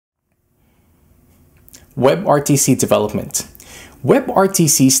WebRTC development.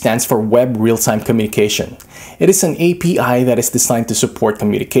 WebRTC stands for Web Real-Time Communication. It is an API that is designed to support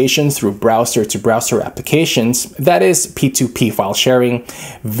communication through browser-to-browser applications, that is P2P file sharing,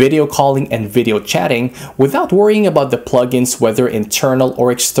 video calling, and video chatting without worrying about the plugins, whether internal or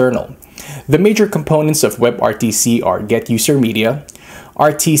external. The major components of WebRTC are getUserMedia,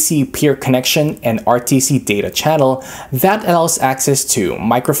 RTCPeerConnection and RTCDataChannel that allows access to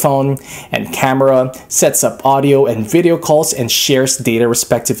microphone and camera, sets up audio and video calls, and shares data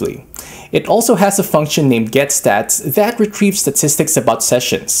respectively. It also has a function named getStats that retrieves statistics about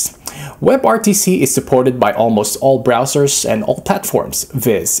sessions. WebRTC is supported by almost all browsers and all platforms,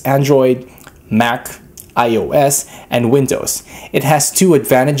 viz. Android, Mac, iOS, and Windows. It has two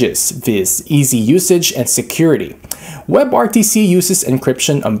advantages, viz. Easy usage and security. WebRTC uses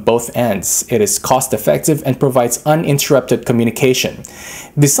encryption on both ends. It is cost-effective and provides uninterrupted communication.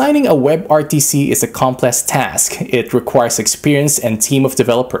 Designing a WebRTC is a complex task. It requires experience and team of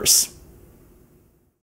developers.